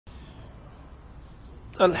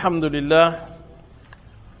الحمد لله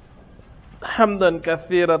حمدا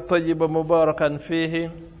كثيرا طيبا مباركا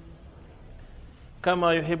فيه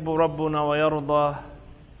كما يحب ربنا ويرضى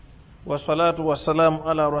والصلاة والسلام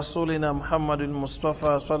على رسولنا محمد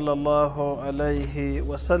المصطفى صلى الله عليه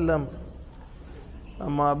وسلم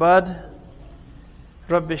أما بعد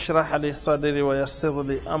رب اشرح لي صدري ويسر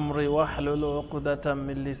لي أمري واحلل عقدة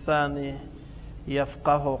من لساني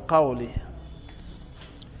يفقه قولي.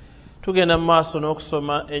 Tugenda maaso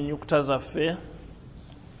n'okusoma ennyukuta zaffe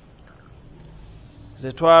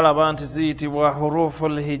ze twalaba nti ziyitibwa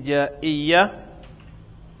huruful hijaiya.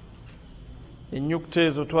 Ennyukuta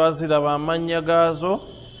ezo twaziraba amannya gaazo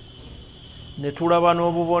ne tulaba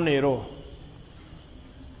n'obubonero.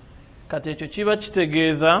 Kati ekyo kiba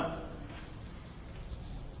kitegeeza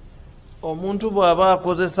omuntu bw'aba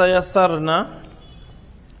akozesa Yasalna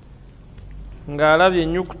ng'alabye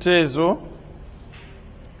ennyukuta ezo,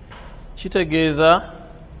 kitegeeza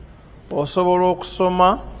osobola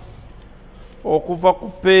okusoma okuva ku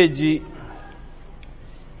peegi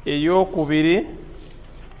ey'okubiri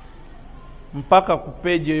mpaka ku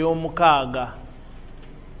peegi ey'omukaaga.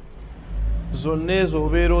 Zonna ezo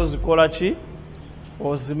obeera ozikola ki?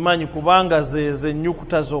 Ozimanyi, kubanga zezo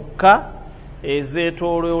ennyukuta zokka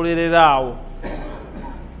ezeetooloolerera awo.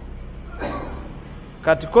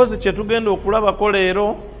 Kati kozi kye tugenda okulabako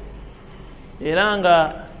leero, era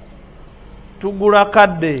nga tugula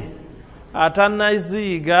kadde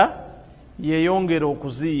atannaziyiga yeeyongera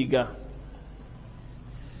okuziyiga.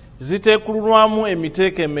 Ziteekululwamu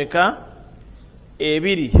emiteeko emeka?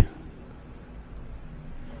 Ebiri.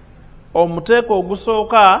 Omuteeko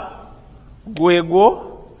ogusooka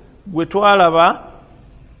gwegwo gwe twalaba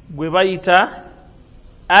gwe bayita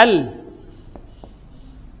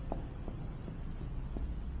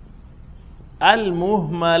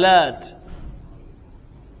al-muhmalat.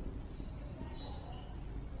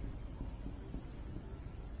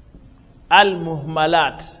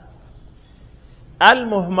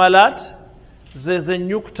 Al-muhmalat zeze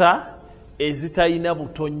ennyukuta ezitalina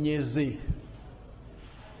butonyeze,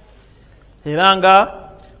 era nga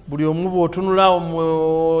buli omu bw'otunula mu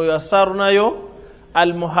Yasalnayo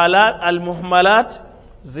al-muhmalat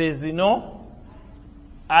ze zino: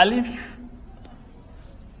 alif,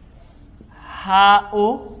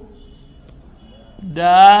 ha'u,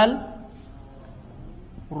 dal,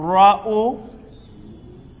 ra'u,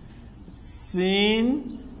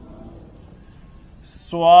 sin,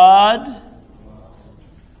 swad,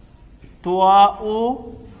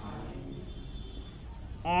 twa'u,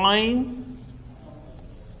 ain,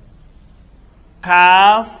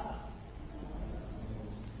 kaf,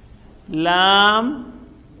 lam,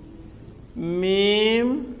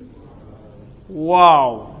 mim,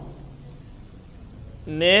 waw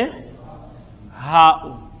ne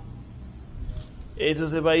ha'u. Ezo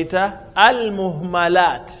ze bayita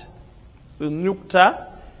al-muhmalat, ennyukuta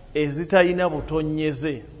ezitalina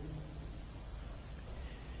butonyeze.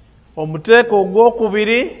 Omuteeko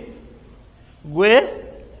ogwokubiri gwe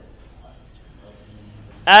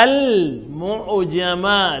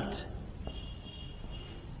al-mu'jamat.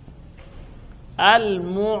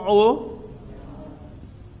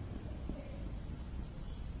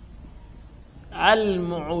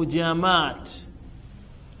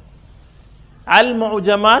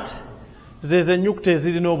 Al-mu'jamat zeze ennyukuta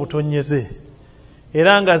ezirina obutonyeze,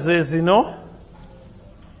 era nga ze zino: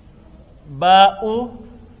 ba'u,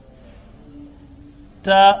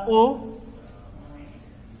 ta'u,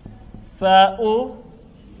 tha'u,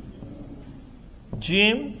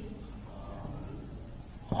 jim,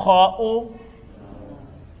 kha'u,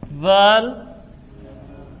 dhal,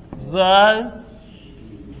 zal,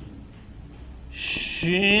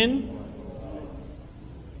 shin,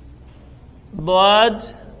 dad,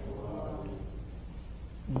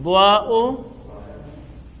 dha'u,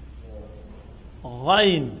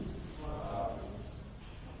 ghain.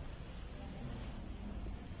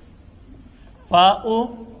 Fa'u,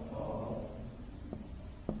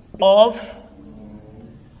 qaf,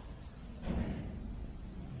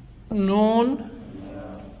 nun,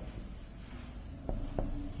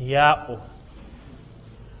 ya'u.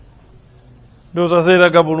 Ndowooza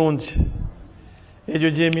zeeraga bulungi. Egyo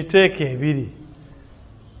gy'emiteeko ebiri.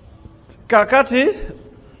 Kakati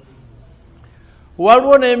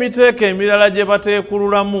waliwo n'emiteeko emirala gye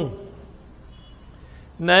bateekululamu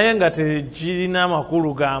naye nga tegirina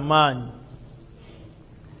amakulu g'amaanyi.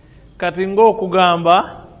 Kati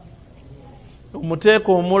ng'okugamba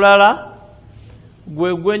omuteeko omulala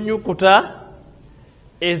gwe gw'ennyukuta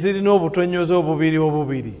ezirina obutonyoze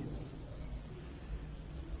obubiri.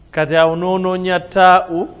 Kati awo n'onoonya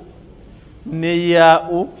taa'u ne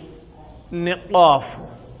yaa'u ne qaafu.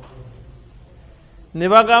 ne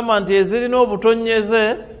bagamba nti ezirina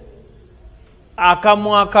obutonyeze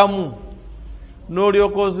akamu akamu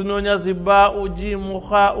n'olyoka ozinoonya zibba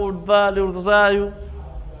ujimuha udhali udhayu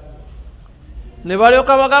ne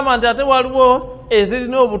balyoka bagamba nti ate waliwo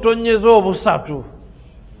ezirina obutonyeze obusatu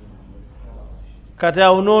kati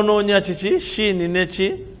awo noonoonya kiki shiini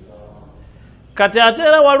neki kati ate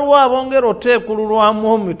era waliwo abongera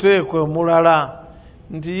oteekululwamu omiteeko omulala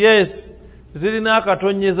nti yes zirina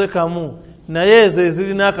akatonyeze kamu naye ezo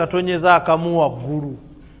ezirina akatonyeze akamu waggulu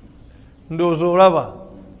ndowooza olaba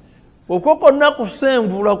okwo konna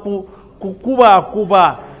kusenvula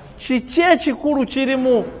kukubaakuba kiki ekikulu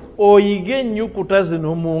kirimu oyige ennyukuta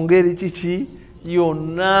zino mu ngeri kiki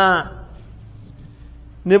yonna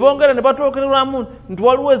ne bongera ne batookererwamu nti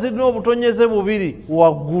waliwo ezirina obutonyeze bubiri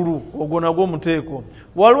waggulu ogwo nagwo muteeko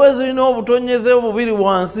waliwo ezirina obutonyeze bubiri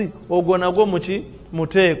wansi ogwo nagwo muki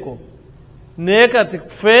muteeko naye kati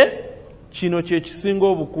ffe kino kye kisinga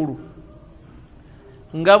obukulu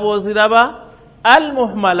nga bw'oziraba al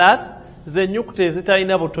muhmalat z'ennyukuta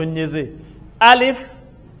ezitalina butonyeze alif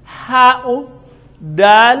hau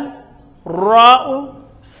dal ra'u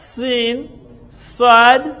sin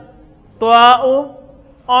sad ta'u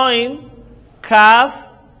ain kaf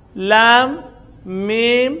lam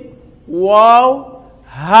mim waw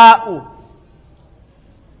hau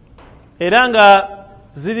era nga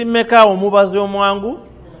ziri meka omubazi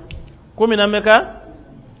omwangu 10 na meka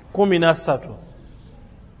 13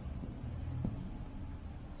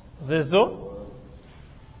 zezo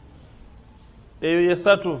eyo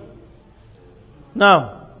yesatu naam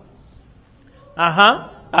aha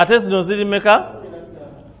ate zino ziri meka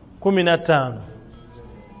 15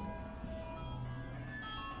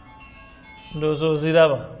 ndozo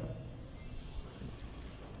ziraba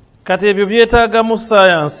kati ebyo byetaaga mu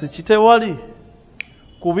sayansi kitewali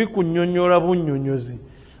kubikunnyonnyola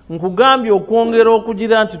bunnyonnyozi nkugambye okwongera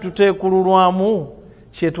okugira nti tuteekululwamu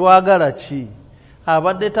kyetwagala ki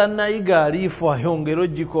abadde tannayiga aliifu ayongera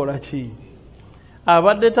ogikola ki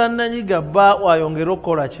abadde tannayiga bba ayongera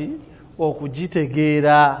okukola ki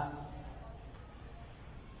okugitegeera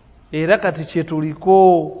era kati kyetuliko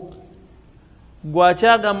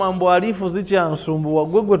gwakyagamba mbu aliifu zikyansumbuwa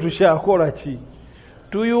gwe tukyakola ki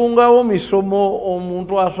tuyungawo misomo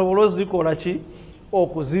omuntu asobole ozikola ki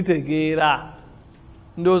okuzitegeera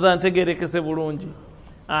ndowooza ntegerekese bulungi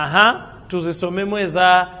aha tuzisomemu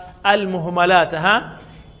eza al muhmalat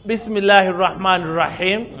bismillahi rrahmani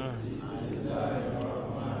rrahim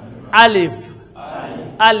alif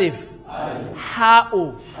alif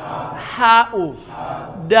hau hau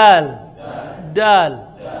dal dal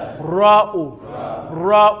ra'u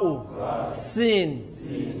ra'u sin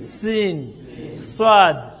sin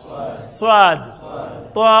swad swad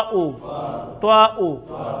ta'u ta'u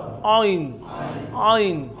ain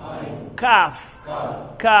ain kaf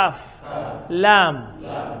kaf lam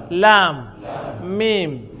lam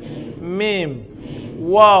mim mim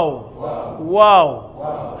waw waw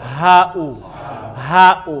ha'u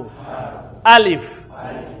ha'u alif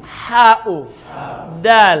ha'u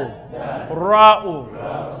dal ra'u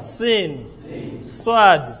sin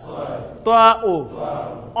swad ta'u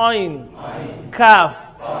ain kaf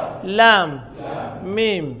lam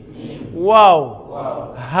mim waw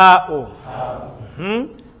ha'u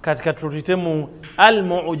katika tutitemu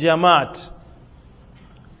al-mu'jamat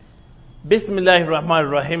bismillahir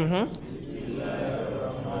rahmanir rahim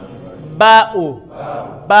ba'u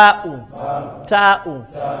ba'u ta'u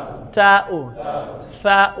ta'u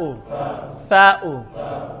tha'u tha'u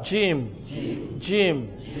jim jim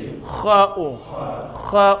kha'u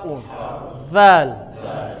kha'u dhal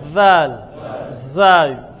dhal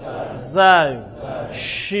zay zay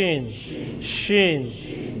shin shin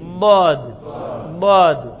ضاد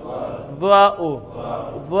ضاد ضاء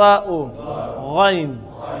ضاء غين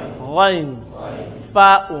غين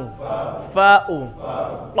فاء فاء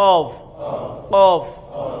قاف قاف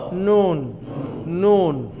نون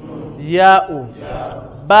نون ياء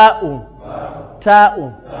باء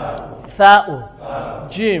تاء ثاء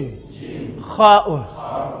جيم خاء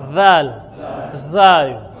ذال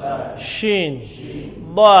زاي شين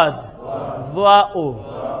ضاد ضاء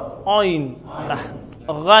عين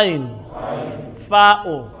غين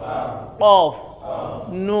فاء قاف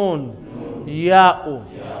نون ياء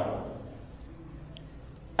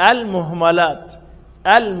المهملات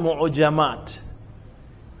المعجمات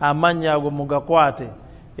amanya ago mugakwate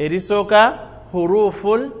erisoka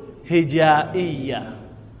huruful hijaiya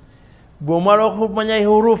bwomala okumanya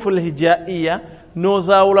huruful hijaiya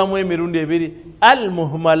nozaawulamu emirundi ebiri al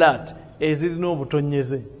muhmalat ezirina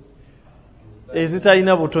obutonyeze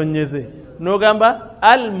ezitalina butonyeze nogamba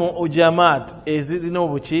al mu'jamat ezirina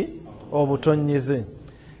obuki obutonyize.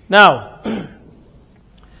 Now,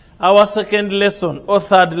 our second lesson or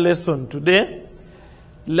third lesson today.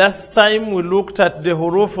 Last time we looked at the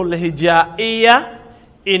huruf al-hijaiya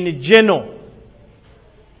in general,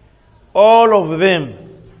 all of them.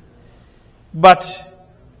 But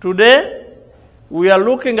today we are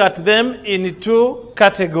looking at them in two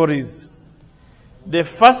categories. The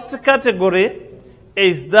first category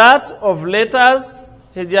is that of letters,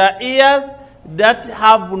 hijaiyas, that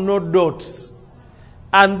have no dots.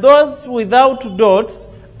 And those without dots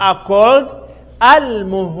are called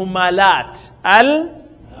al-muhmalat.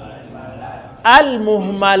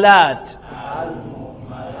 Al-muhmalat.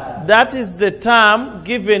 That is the term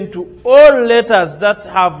given to all letters that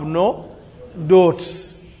have no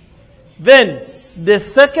dots. Then the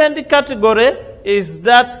second category is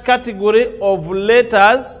that category of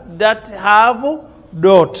letters that have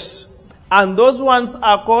dots. And those ones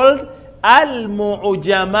are called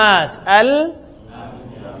al-mu'jamat.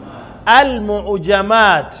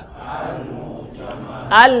 Al-mu'jamat.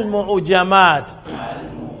 Al-mu'jamat.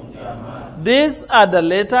 These are the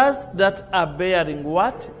letters that are bearing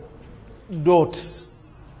what? Dots.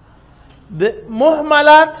 The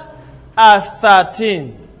muhmalat are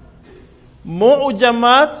 13.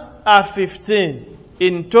 Mu'jamat are 15.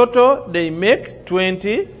 In total, they make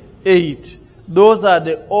 28. Those are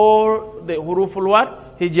the huruful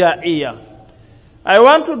what? Hijaiya. I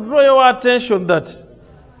want to draw your attention that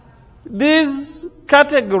these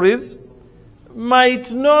categories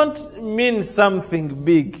might not mean something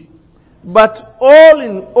big. But all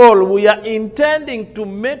in all, we are intending to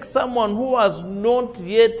make someone who has not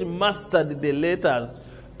yet mastered the letters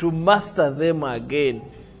to master them again.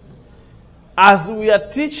 As we are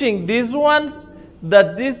teaching these ones,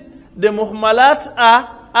 that the muhmalat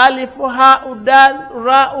are alif, ha, dal,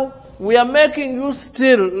 ra, we are making you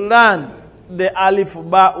still learn the alif,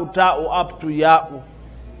 ba, ta, up to ya.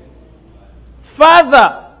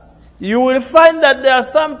 Further, you will find that there are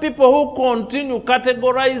some people who continue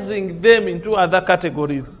categorizing them into other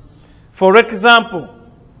categories. For example,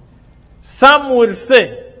 some will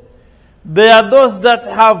say there are those that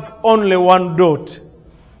have only one dot.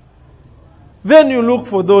 Then you look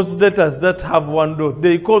for those letters that have one dot.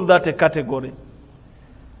 They call that a category.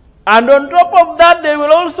 And on top of that, they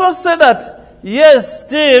will also say that, yes,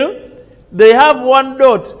 still, they have one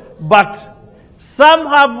dot, but some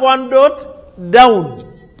have one dot down.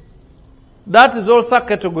 That is also a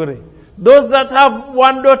category. Those that have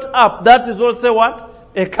one dot up, that is also what?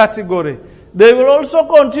 A category. They will also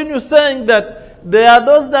continue saying that there are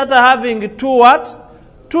those that are having two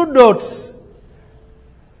what? Two dots.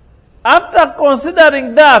 After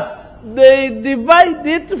considering that, they divide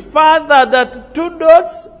it further, that two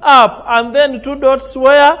dots up and then two dots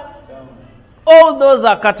where? All those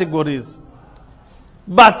are categories.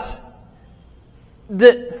 But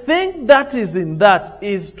the thing that is in that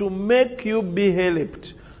is to make you be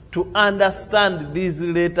helped to understand these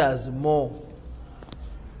letters more.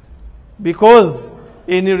 Because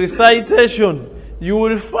in recitation, you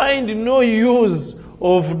will find no use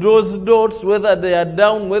of those dots, whether they are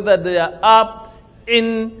down, whether they are up.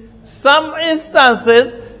 In some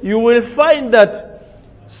instances, you will find that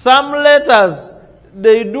some letters,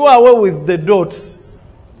 they do away with the dots.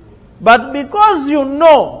 But because you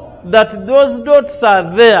know that those dots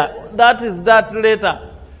are there, that is that letter,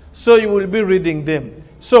 so you will be reading them.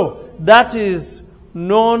 So that is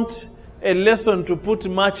not a lesson to put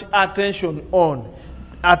much attention on.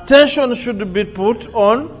 Attention should be put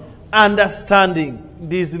on understanding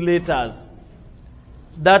these letters.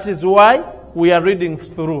 That is why we are reading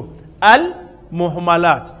through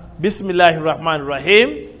Al-Muhmalat.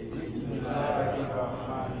 Bismillahirrahmanirrahim.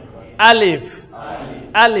 Alif,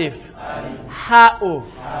 alif, ha'u,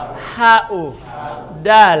 ha'u,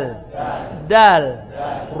 dal, dal,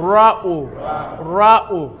 ra'u,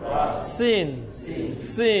 ra'u, sin,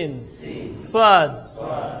 sin, sad,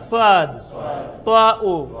 sad,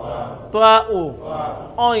 ta'u, ta'u,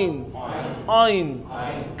 oin, oin,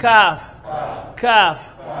 kaf, kaf,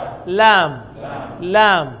 lam,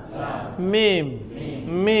 lam, mim,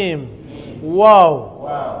 mim,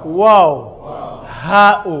 waw, waw,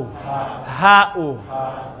 ha'u, ha'u,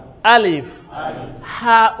 alif,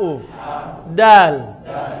 ha'u, dal,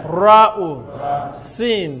 ra'u,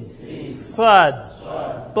 sin, sad,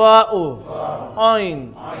 ta'u,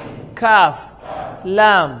 oin, kaf,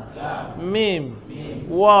 lam, mim,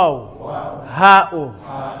 waw, ha'u.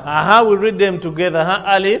 Aha, we read them together.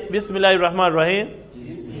 Alif, Bismillahirrahmanirrahim.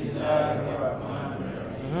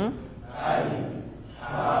 Bismillahirrahmanirrahim. Alif,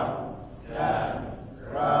 ha, dal,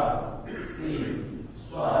 ra, sin,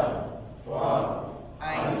 sad, ta,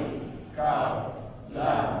 ain, kaf,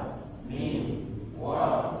 lam,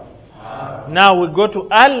 Now we go to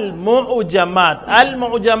Al-Mu'jamat.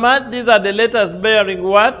 Al-Mu'jamat, these are the letters bearing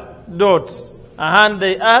what? Dots. And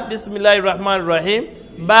they are Bismillahir Rahmanir Rahim.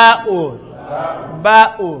 Ba'u,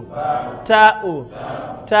 Ba'u, Ta'u,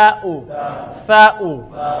 Ta'u, Tha'u,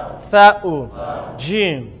 Tha'u,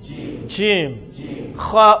 Jim, Jim,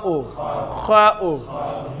 Kha'u, Kha'u,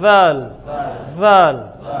 Dhal, Dhal,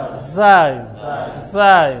 Zai,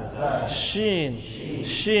 Zai, Shin,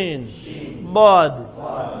 Shin, Bod,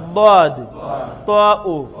 Bod,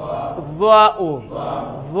 Ta'u, Dha'u,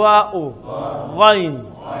 Dha'u, Ghain,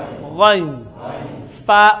 Ghain,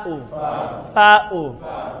 Fa'u, Fa'u,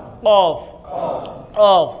 Qaf,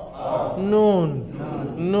 Qaf, Nun,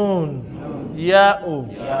 Nun, Ya'u,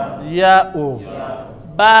 Ya'u,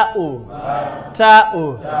 Ba'u,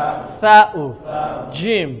 Ta'u, Tha'u,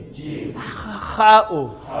 Jim, Kha'u,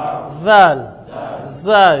 Dhal,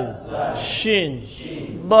 Zai, Shin,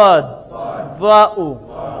 Dad, Dha'u,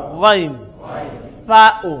 Ghain,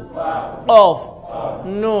 Fa'u, Qaf,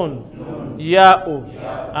 Nun, Ya'u.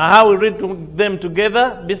 And how we read them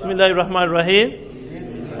together? Bismillahir Rahmanir Rahim.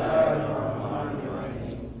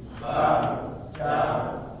 Ba, Ta,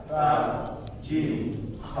 Tha,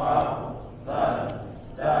 Jim, Kha, Dal,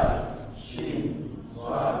 Zai, Shin,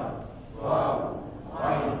 Swad, Waw,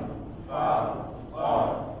 Ain, Fa, Qaf,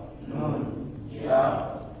 Nun,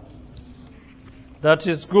 Ya. That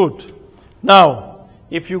is good. Now,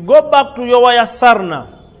 if you go back to your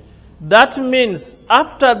Yasalna, that means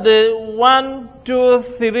after the 1, 2,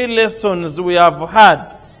 3 lessons we have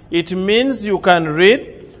had, it means you can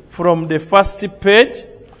read from the first page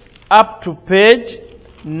up to page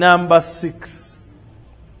number 6.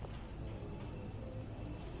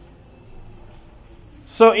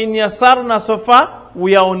 So in Yasalna so far,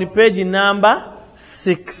 we are on page number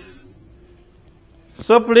 6.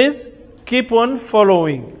 So please keep on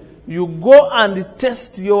following. You go and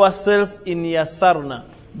test yourself in Yasalna.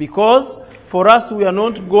 Because for us, we are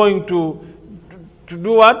not going to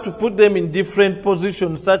do what? To put them in different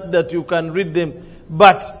positions such that you can read them.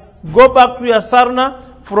 But go back to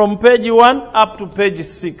Yasalna from page 1 up to page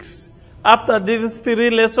 6. After these 3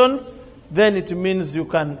 lessons, then it means you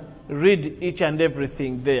can read each and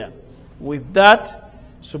everything there. With that,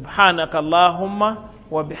 Subhanaka Allahumma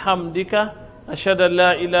wa bihamdika ashhadu an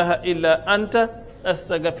la ilaha illa anta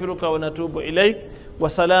astaghfiruka wa natubu ilayk wa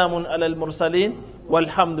salamun ala al-mursalin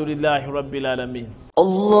walhamdulillahi rabbil alamin.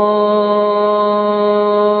 Allah